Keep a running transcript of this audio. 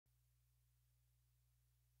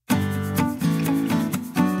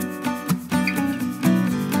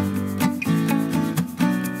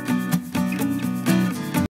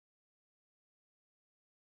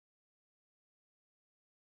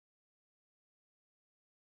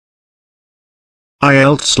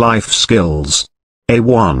IELTS Life Skills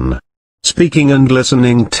A1 Speaking and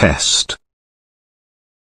Listening Test.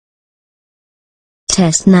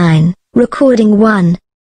 Test 9, Recording 1.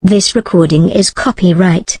 This recording is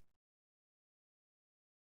copyright.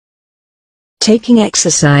 Taking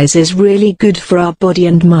exercise is really good for our body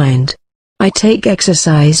and mind. I take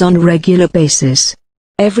exercise on a regular basis.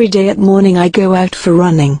 Every day at morning I go out for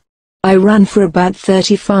running. I run for about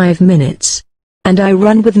 35 minutes. And I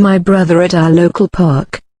run with my brother at our local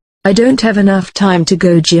park. I don't have enough time to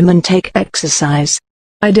go gym and take exercise.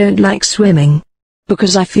 I don't like swimming,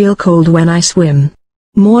 because I feel cold when I swim.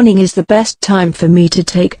 Morning is the best time for me to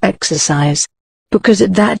take exercise, because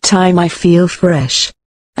at that time I feel fresh.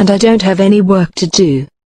 And I don't have any work to do.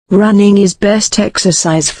 Running is best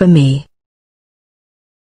exercise for me.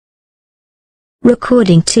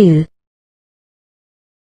 Recording 2.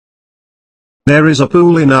 There is a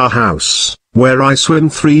pool in our house, where I swim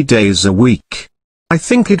 3 days a week. I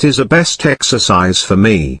think it is a best exercise for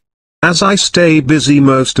me. As I stay busy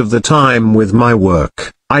most of the time with my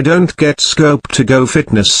work, I don't get scope to go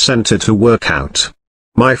fitness center to work out.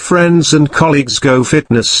 My friends and colleagues go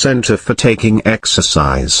fitness center for taking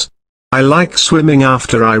exercise. I like swimming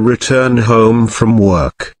after I return home from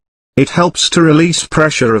work. It helps to release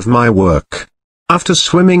pressure of my work. After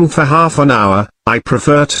swimming for half an hour, I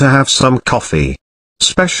prefer to have some coffee.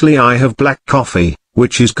 Especially I have black coffee,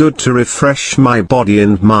 which is good to refresh my body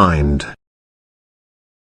and mind.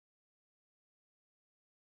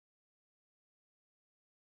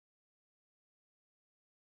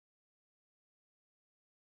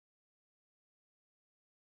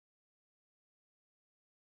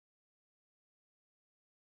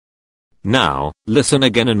 Now, listen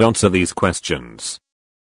again and answer these questions.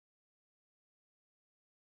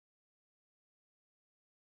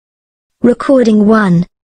 Recording 1.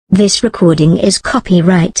 This recording is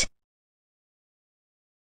copyright.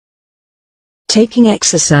 Taking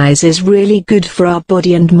exercise is really good for our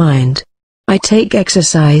body and mind. I take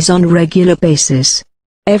exercise on a regular basis.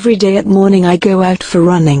 Every day at morning I go out for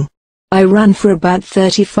running. I run for about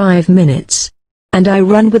 35 minutes. And I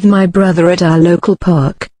run with my brother at our local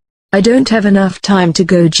park. I don't have enough time to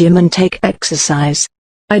go gym and take exercise.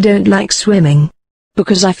 I don't like swimming,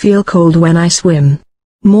 because I feel cold when I swim.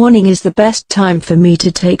 Morning is the best time for me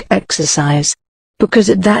to take exercise, because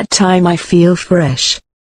at that time I feel fresh.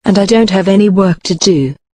 And I don't have any work to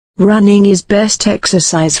do. Running is best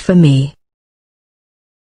exercise for me.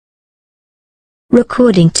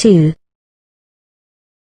 Recording 2.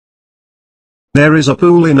 There is a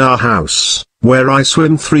pool in our house, where I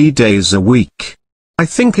swim 3 days a week. I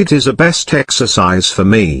think it is a best exercise for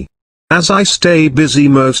me. As I stay busy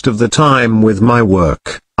most of the time with my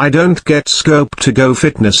work, I don't get scope to go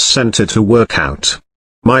fitness center to work out.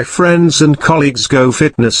 My friends and colleagues go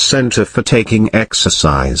fitness center for taking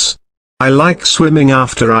exercise. I like swimming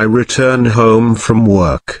after I return home from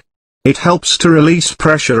work. It helps to release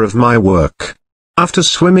pressure of my work. After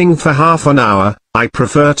swimming for half an hour, I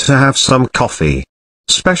prefer to have some coffee.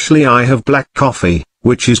 Especially I have black coffee,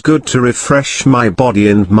 which is good to refresh my body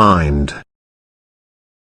and mind.